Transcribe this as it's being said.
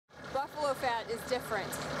is different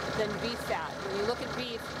than beef fat. When you look at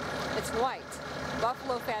beef, it's white.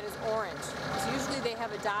 Buffalo fat is orange. So usually they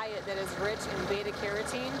have a diet that is rich in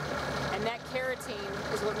beta-carotene, and that carotene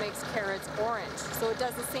is what makes carrots orange. So it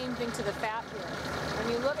does the same thing to the fat here.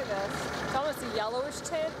 When you look at this, it's almost a yellowish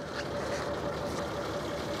tint.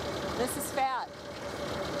 This is fat.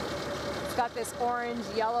 It's got this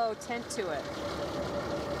orange-yellow tint to it.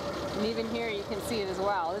 And even here you can see it as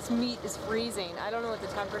well. This meat is freezing. I don't know what the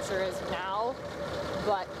temperature is now,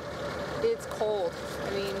 but it's cold. I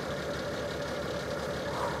mean,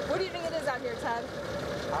 what do you think it is out here, Ted?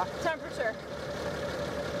 Huh? Temperature.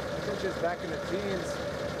 I think it's back in the teens.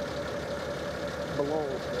 Below,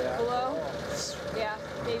 yeah. Below? Yeah,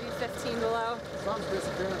 maybe 15 below. Sun's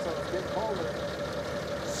disappearing, so it's getting colder.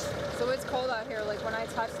 So it's cold out here. Like when I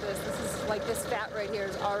touch this is like this fat right here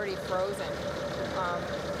is already frozen.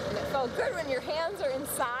 And it felt good when your hands are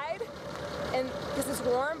inside, and because it's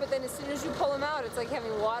warm. But then as soon as you pull them out, it's like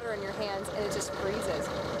having water in your hands, and it just freezes.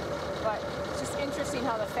 But it's just interesting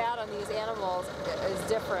how the fat on these animals is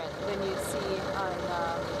different than you see on